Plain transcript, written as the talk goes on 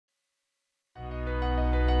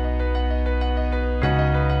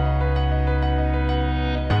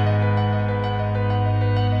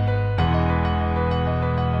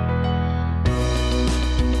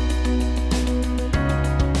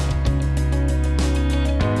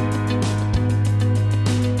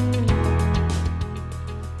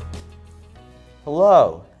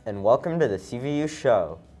Hello, and welcome to the CVU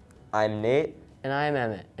Show. I'm Nate. And I'm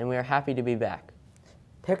Emmett, and we are happy to be back.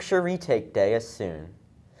 Picture Retake Day is soon.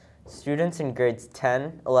 Students in grades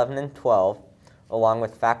 10, 11, and 12, along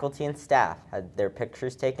with faculty and staff, had their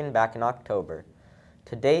pictures taken back in October.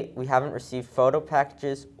 To date, we haven't received photo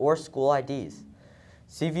packages or school IDs.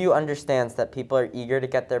 CVU understands that people are eager to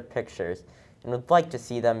get their pictures and would like to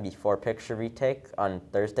see them before Picture Retake on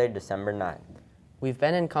Thursday, December 9th. We've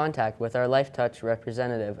been in contact with our LifeTouch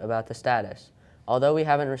representative about the status. Although we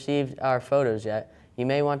haven't received our photos yet, you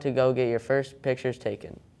may want to go get your first pictures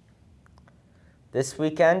taken. This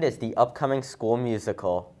weekend is the upcoming school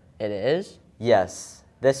musical. It is? Yes,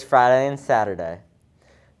 this Friday and Saturday.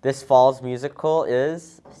 This fall's musical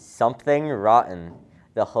is Something Rotten,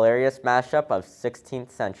 the hilarious mashup of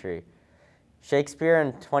 16th century. Shakespeare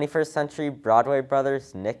and 21st century Broadway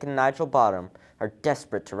brothers Nick and Nigel Bottom are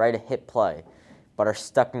desperate to write a hit play, but are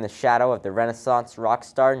stuck in the shadow of the Renaissance rock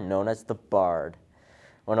star known as the Bard.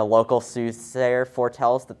 When a local soothsayer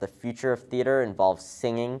foretells that the future of theater involves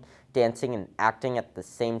singing, dancing, and acting at the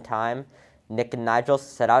same time, Nick and Nigel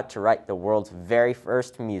set out to write the world's very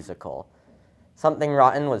first musical. Something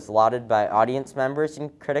Rotten was lauded by audience members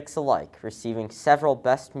and critics alike, receiving several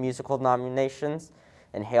Best Musical nominations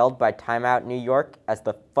and hailed by Time Out New York as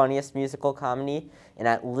the funniest musical comedy in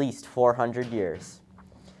at least 400 years.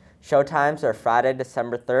 Showtimes are Friday,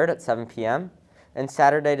 December 3rd at 7 p.m. and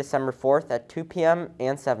Saturday, December 4th at 2 p.m.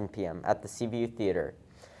 and 7 p.m. at the CVU Theater.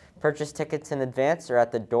 Purchase tickets in advance or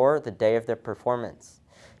at the door the day of the performance.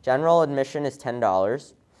 General admission is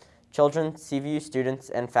 $10. Children, CVU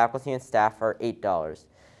students, and faculty and staff are $8.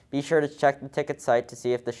 Be sure to check the ticket site to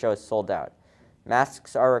see if the show is sold out.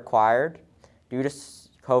 Masks are required. Due to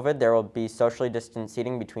COVID, there will be socially distanced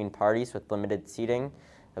seating between parties with limited seating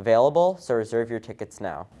available, so reserve your tickets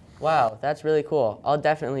now. Wow, that's really cool. I'll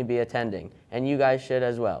definitely be attending, and you guys should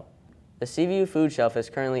as well. The CVU food shelf is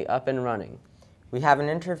currently up and running. We have an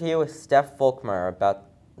interview with Steph Volkmar about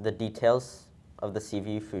the details of the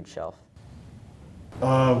CVU food shelf.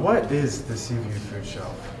 What is the CVU food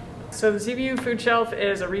shelf? So the CVU Food Shelf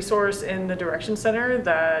is a resource in the Direction Center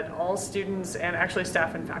that all students and actually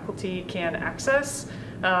staff and faculty can access.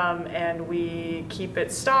 And we keep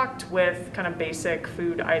it stocked with kind of basic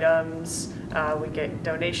food items. We get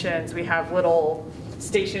donations. We have little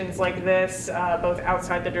stations like this, both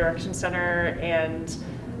outside the Direction Center and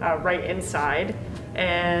right inside.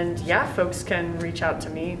 And yeah, folks can reach out to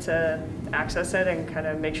me to access it and kind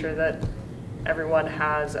of make sure that everyone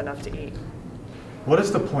has enough to eat. What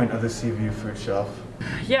is the point of the CVU food shelf?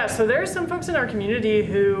 Yeah, so there are some folks in our community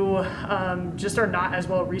who just are not as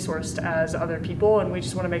well resourced as other people, and we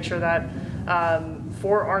just want to make sure that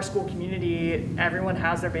for our school community, everyone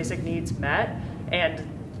has their basic needs met and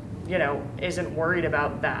isn't worried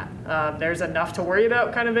about that. There's enough to worry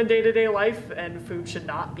about kind of in day-to-day life, and food should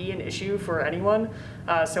not be an issue for anyone.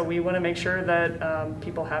 So we want to make sure that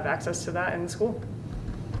people have access to that in school.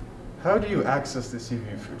 How do you access the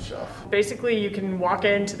CVU food shelf? Basically, you can walk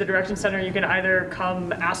into the Direction Center. You can either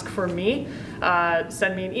come ask for me,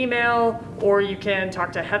 send me an email, or you can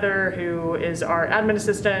talk to Heather, who is our admin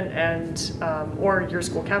assistant, and or your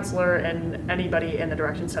school counselor, and anybody in the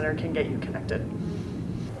Direction Center can get you connected.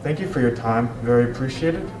 Thank you for your time. Very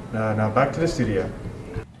appreciated. Now back to the studio.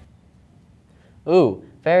 Ooh,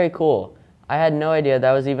 very cool. I had no idea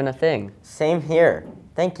that was even a thing. Same here.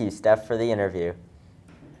 Thank you, Steph, for the interview.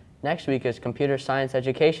 Next week is Computer Science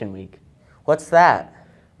Education Week. What's that?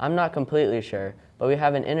 I'm not completely sure, but we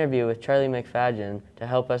have an interview with Charlie McFadgen to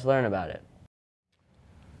help us learn about it.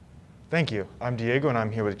 Thank you. I'm Diego, and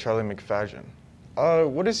I'm here with Charlie McFadgen.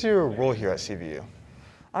 What is your role here at CVU?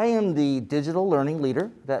 I am the digital learning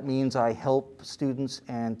leader. That means I help students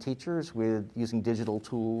and teachers with using digital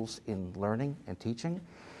tools in learning and teaching.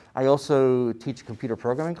 I also teach a computer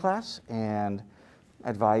programming class and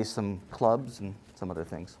advise some clubs and some other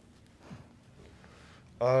things.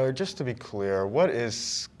 Just to be clear, what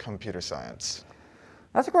is computer science?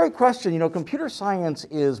 That's a great question. Computer science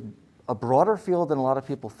is a broader field than a lot of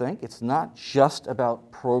people think. It's not just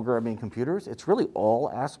about programming computers. It's really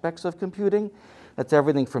all aspects of computing. That's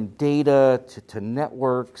everything from data to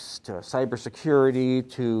networks to cybersecurity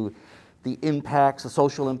to the impacts, the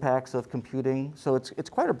social impacts of computing. So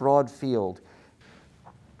it's quite a broad field.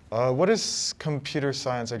 What is Computer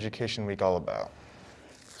Science Education Week all about?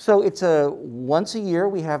 So it's once a year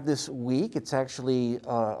we have this week. It's actually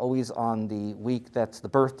always on the week that's the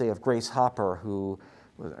birthday of Grace Hopper, who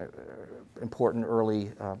was an important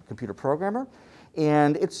early computer programmer.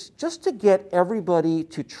 And it's just to get everybody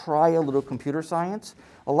to try a little computer science.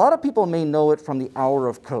 A lot of people may know it from the Hour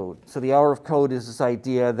of Code. So the Hour of Code is this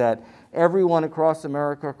idea that everyone across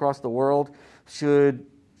America, across the world, should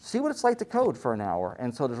see what it's like to code for an hour.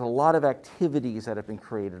 And so there's a lot of activities that have been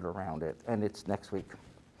created around it, and it's next week.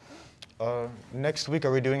 Next week,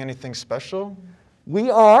 are we doing anything special?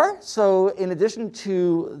 We are. So in addition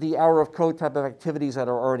to the Hour of Code type of activities that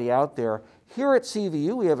are already out there, here at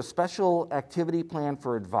CVU, we have a special activity plan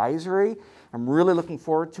for advisory. I'm really looking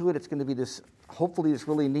forward to it. It's going to be this, hopefully this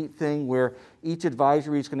really neat thing where each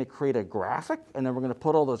advisory is going to create a graphic, and then we're going to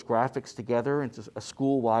put all those graphics together into a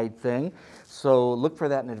school-wide thing. So look for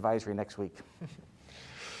that in advisory next week.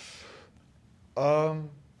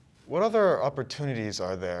 What other opportunities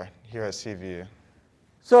are there here at CVU?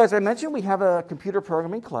 So as I mentioned, we have a computer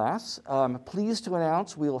programming class. Pleased to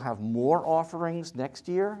announce we will have more offerings next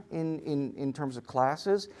year in terms of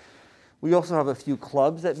classes. We also have a few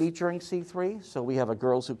clubs that meet during C3. So we have a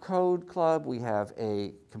Girls Who Code club. We have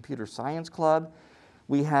a computer science club.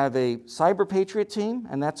 We have a Cyber Patriot team,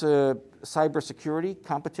 and that's a cybersecurity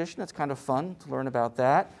competition. It's kind of fun to learn about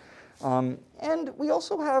that. And we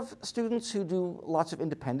also have students who do lots of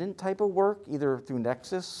independent type of work, either through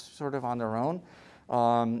Nexus, sort of on their own.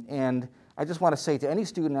 And I just want to say to any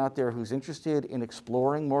student out there who's interested in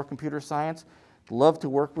exploring more computer science, love to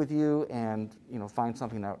work with you and find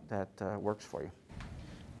something that works for you.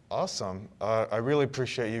 Awesome. I really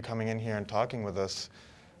appreciate you coming in here and talking with us.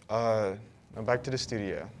 Now back to the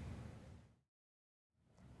studio.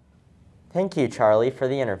 Thank you, Charlie, for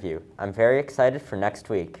the interview. I'm very excited for next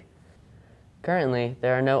week. Currently,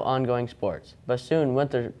 there are no ongoing sports, but soon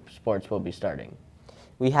winter sports will be starting.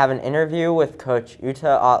 We have an interview with Coach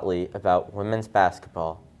Uta Otley about women's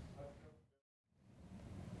basketball.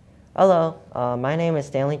 Hello, my name is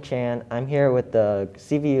Stanley Chan. I'm here with the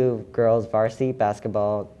CVU girls varsity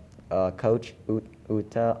basketball coach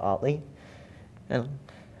Uta Otley.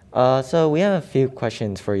 So we have a few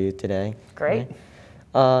questions for you today. Great.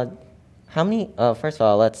 How many? First of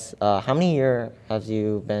all, how many years have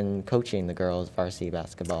you been coaching the girls varsity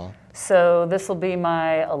basketball? So this will be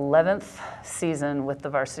my 11th season with the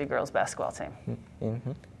varsity girls basketball team.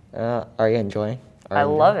 Mm-hmm. Are you enjoying? I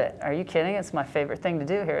love it. Are you kidding? It's my favorite thing to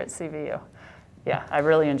do here at CVU. Yeah, I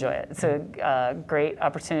really enjoy it. It's a great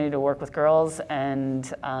opportunity to work with girls, and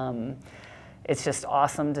it's just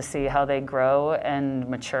awesome to see how they grow and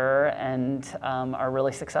mature and are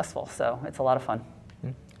really successful. So it's a lot of fun.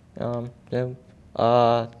 Do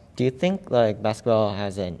you think basketball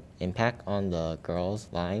has an impact on the girls'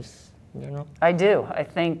 lives? I do. I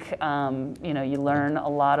think you learn a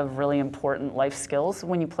lot of really important life skills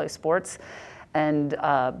when you play sports, and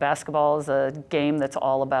basketball is a game that's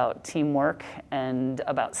all about teamwork and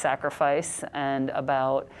about sacrifice and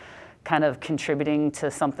about kind of contributing to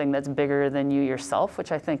something that's bigger than you yourself,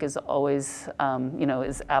 which I think is always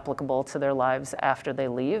is applicable to their lives after they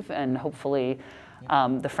leave, and hopefully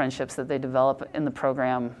the friendships that they develop in the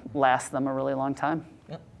program last them a really long time.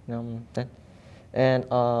 Yep. And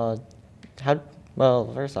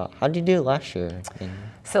first off, how did you do last year?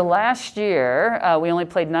 So last year, we only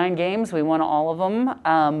played 9 games. We won all of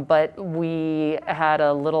them, but we had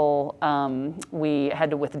we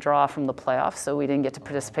had to withdraw from the playoffs, so we didn't get to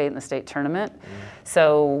participate in the state tournament.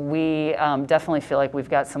 So we definitely feel like we've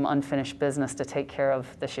got some unfinished business to take care of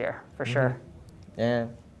this year, for sure.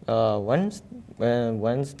 And when's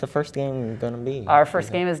the first game going to be? Our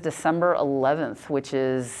first game is December 11th, which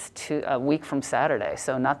is a week from Saturday,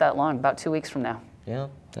 so not that long, about 2 weeks from now. Yeah,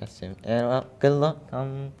 that's it. And good luck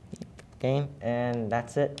on the game, and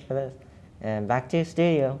that's it for this. And back to the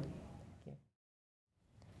studio.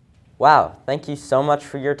 Wow, thank you so much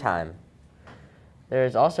for your time. There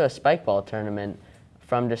is also a spike ball tournament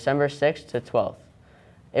from December 6th to 12th.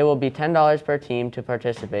 It will be $10 per team to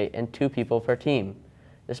participate and 2 people per team.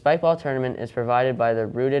 The spike ball tournament is provided by the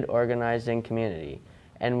Rooted Organizing Community,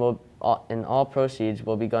 and all proceeds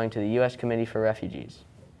will be going to the U.S. Committee for Refugees.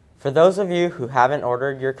 For those of you who haven't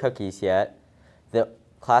ordered your cookies yet, the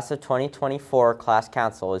Class of 2024 Class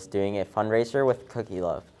Council is doing a fundraiser with Cookie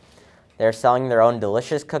Love. They're selling their own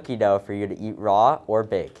delicious cookie dough for you to eat raw or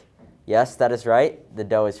bake. Yes, that is right. The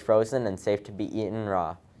dough is frozen and safe to be eaten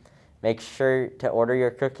raw. Make sure to order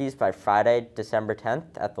your cookies by Friday, December 10th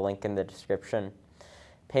at the link in the description.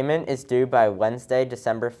 Payment is due by Wednesday,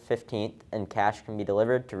 December 15th, and cash can be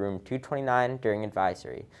delivered to room 229 during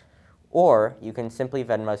advisory. Or you can simply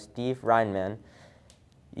Venmo Steve Reinman.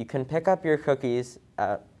 You can pick up your cookies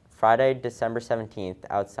at Friday, December 17th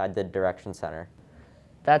outside the Direction Center.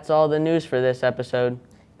 That's all the news for this episode.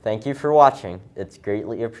 Thank you for watching. It's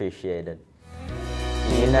greatly appreciated.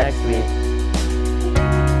 See you next week.